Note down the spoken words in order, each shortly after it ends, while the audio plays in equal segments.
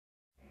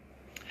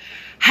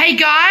Hey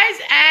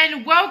guys,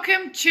 and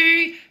welcome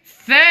to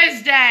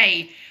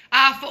Thursday.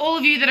 For all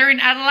of you that are in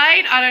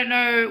Adelaide, I don't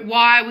know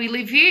why we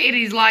live here. It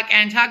is like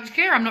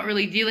Antarctica. I'm not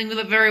really dealing with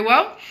it very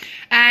well.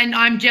 And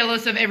I'm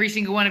jealous of every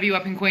single one of you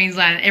up in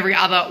Queensland and every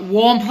other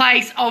warm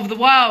place of the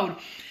world.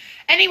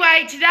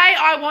 Anyway, today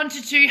I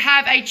wanted to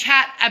have a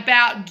chat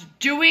about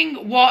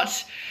doing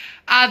what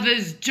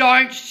others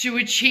don't to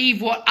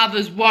achieve what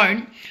others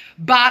won't.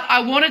 But I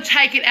want to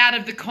take it out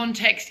of the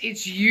context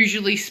it's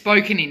usually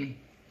spoken in.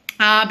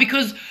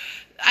 Because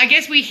I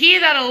guess we hear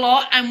that a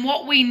lot, and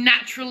what we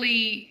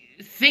naturally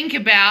think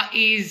about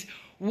is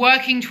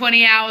working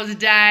 20 hours a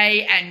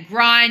day and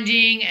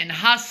grinding and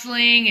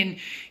hustling and,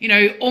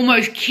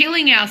 almost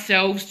killing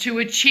ourselves to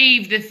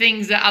achieve the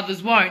things that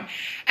others won't.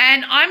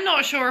 And I'm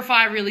not sure if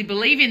I really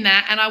believe in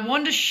that, and I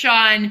want to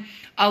shine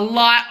a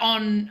light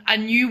on a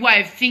new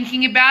way of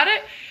thinking about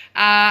it,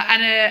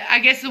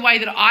 I guess the way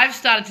that I've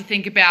started to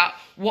think about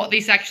what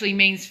this actually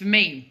means for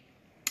me.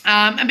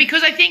 And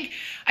because I think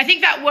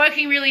that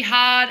working really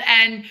hard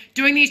and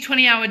doing these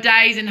 20-hour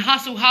days and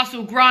hustle,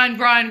 grind,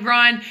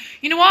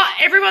 you know what?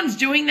 Everyone's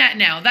doing that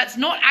now. That's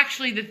not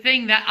actually the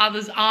thing that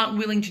others aren't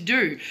willing to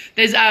do.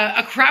 There's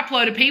a crap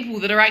load of people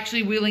that are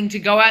actually willing to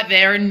go out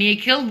there and near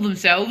kill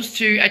themselves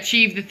to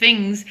achieve the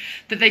things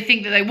that they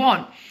think that they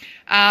want.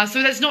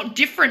 So that's not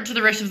different to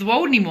the rest of the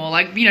world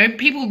anymore.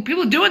 People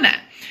are doing that.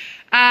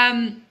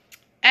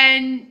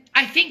 And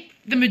I think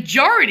the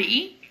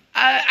majority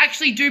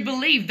actually do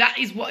believe that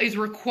is what is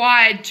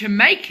required to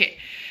make it.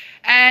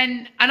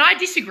 And I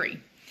disagree.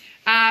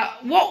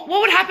 What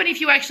would happen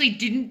if you actually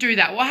didn't do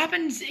that? What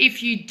happens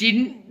if you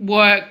didn't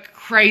work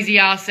crazy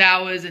ass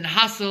hours and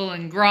hustle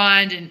and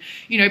grind and,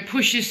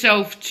 push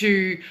yourself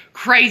to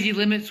crazy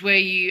limits where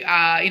you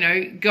are,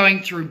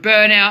 going through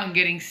burnout and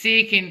getting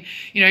sick and,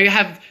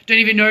 don't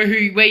even know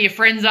where your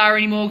friends are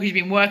anymore because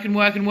you've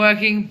been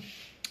working.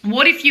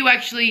 What if you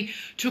actually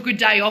took a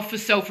day off for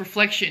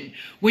self-reflection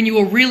when you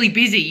were really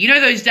busy?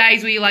 Those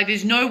days where you're like,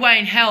 there's no way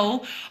in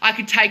hell I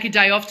could take a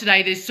day off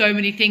today. There's so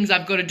many things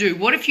I've got to do.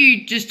 What if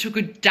you just took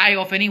a day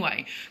off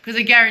anyway? Because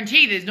I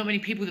guarantee there's not many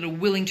people that are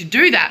willing to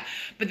do that.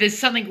 But there's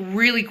something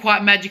really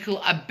quite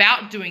magical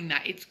about doing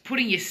that. It's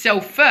putting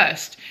yourself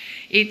first.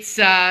 It's,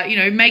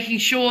 making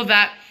sure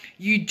that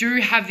you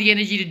do have the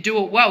energy to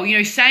do it well.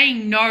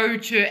 Saying no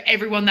to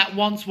everyone that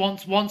wants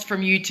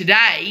from you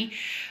today,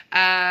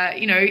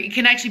 it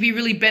can actually be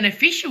really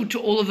beneficial to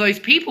all of those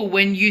people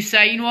when you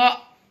say, you know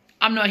what,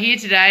 I'm not here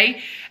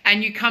today,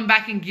 and you come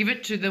back and give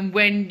it to them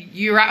when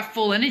you're at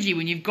full energy,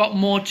 when you've got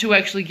more to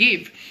actually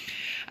give.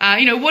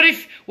 What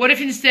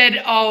if instead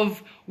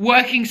of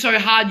working so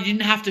hard you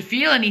didn't have to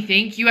feel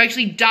anything, you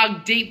actually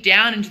dug deep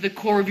down into the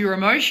core of your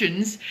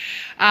emotions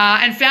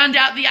and found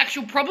out the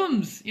actual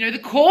problems, the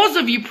cause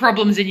of your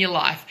problems in your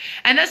life.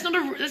 And that's not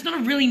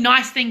a really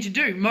nice thing to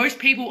do. Most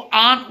people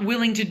aren't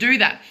willing to do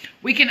that.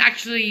 We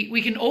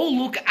can all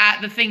look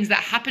at the things that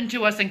happen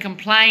to us and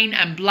complain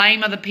and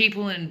blame other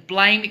people and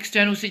blame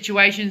external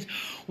situations.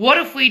 What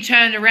if we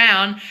turned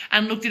around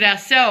and looked at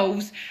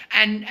ourselves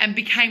and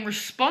became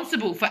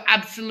responsible for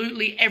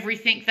absolutely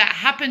everything that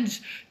happens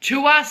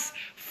to us,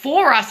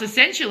 for us,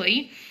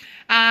 essentially?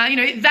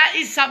 That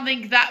is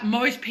something that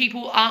most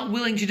people aren't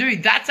willing to do.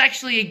 That's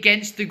actually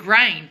against the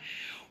grain.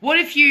 What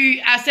if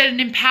you said an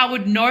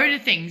empowered no to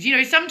things?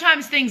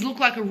 Sometimes things look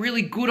like a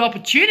really good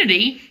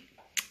opportunity,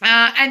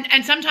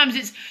 and sometimes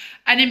it's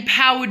an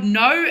empowered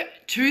no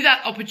to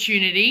that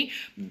opportunity.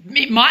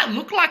 It might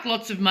look like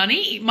lots of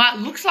money. It might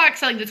look like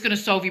something that's going to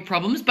solve your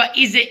problems, but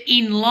is it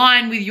in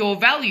line with your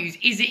values?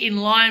 Is it in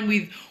line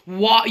with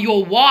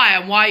your why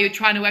and why you're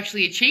trying to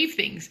actually achieve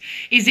things?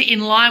 Is it in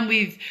line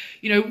with,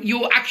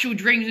 your actual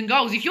dreams and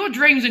goals? If your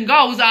dreams and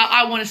goals are,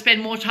 I want to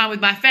spend more time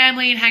with my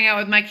family and hang out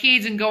with my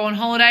kids and go on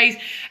holidays,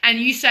 and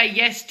you say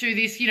yes to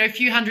this, few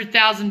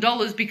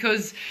 $100,000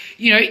 because,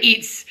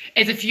 it's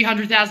a few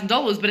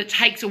 $100,000, but it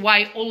takes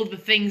away all of the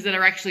things that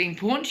are actually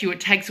important to you. It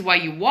takes away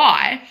your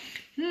why.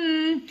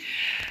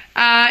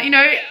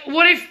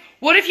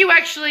 What if you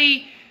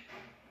actually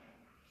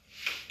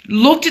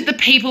looked at the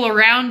people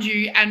around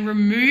you and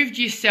removed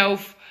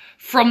yourself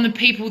from the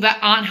people that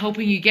aren't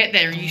helping you get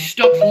there, and you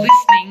stopped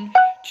listening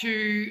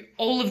to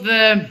all of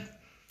the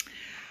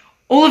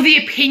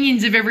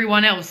opinions of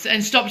everyone else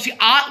and stop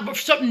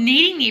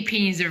needing the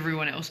opinions of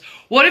everyone else?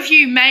 What if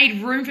you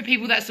made room for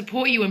people that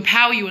support you,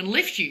 empower you, and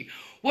lift you?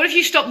 What if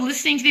you stop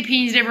listening to the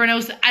opinions of everyone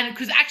else, and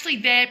because actually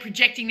they're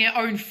projecting their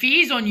own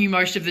fears on you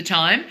most of the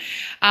time,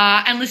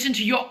 and listen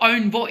to your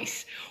own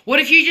voice? What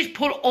if you just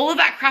put all of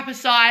that crap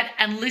aside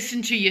and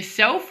listened to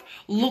yourself,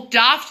 looked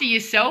after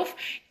yourself,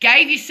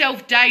 gave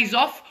yourself days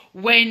off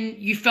when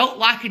you felt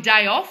like a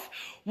day off?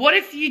 What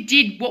if you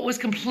did what was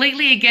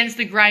completely against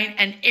the grain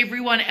and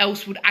everyone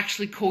else would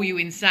actually call you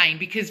insane?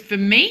 Because for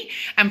me,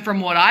 and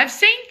from what I've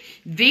seen,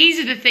 these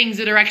are the things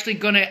that are actually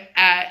going to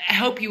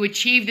help you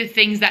achieve the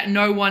things that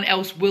no one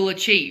else will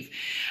achieve.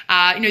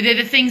 They're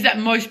the things that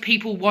most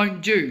people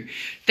won't do.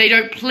 They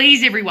don't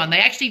please everyone. They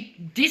actually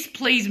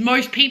displease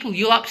most people.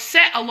 You'll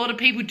upset a lot of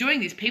people doing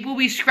this. People will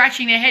be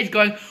scratching their heads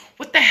going,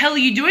 what the hell are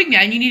you doing,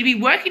 man? You need to be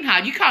working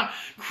hard. You can't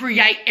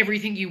create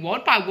everything you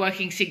want by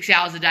working 6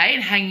 hours a day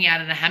and hanging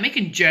out in a hammock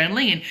and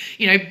journaling and,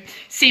 you know,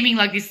 seeming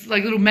like this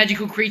like little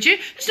magical creature.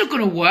 It's not going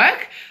to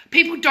work.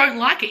 People don't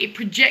like it. It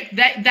projects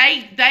that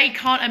they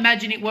can't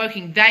imagine it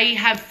working. They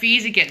have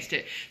fears against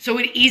it. So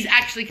it is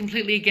actually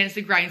completely against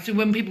the grain. So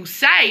when people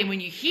say and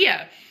when you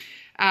hear,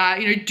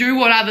 you know, do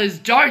what others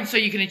don't so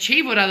you can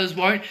achieve what others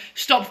won't,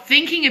 stop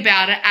thinking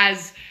about it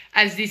as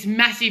this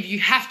massive, you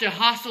have to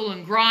hustle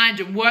and grind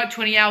and work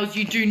 20 hours.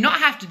 You do not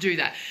have to do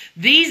that.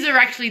 These are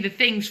actually the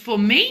things, for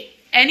me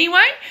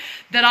anyway,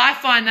 that I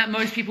find that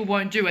most people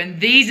won't do. And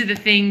these are the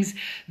things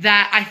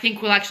that I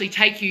think will actually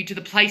take you to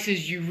the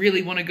places you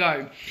really want to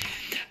go.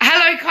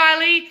 Hello,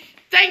 Kylie.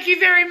 Thank you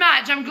very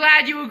much. I'm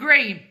glad you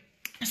agree.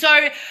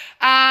 So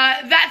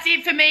that's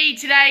it for me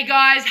today,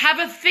 guys. Have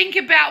a think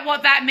about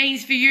what that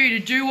means for you,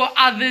 to do what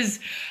others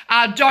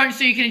don't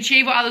so you can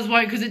achieve what others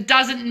won't, because it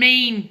doesn't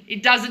mean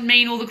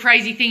all the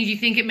crazy things you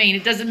think it means.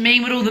 It doesn't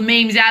mean what all the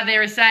memes out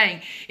there are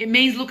saying. It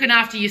means looking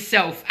after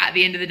yourself at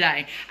the end of the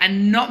day,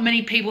 and not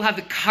many people have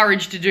the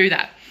courage to do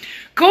that.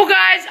 Cool,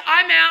 guys.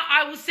 I'm out.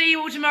 I will see you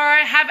all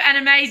tomorrow. Have an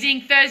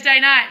amazing Thursday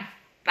night.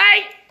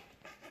 Bye.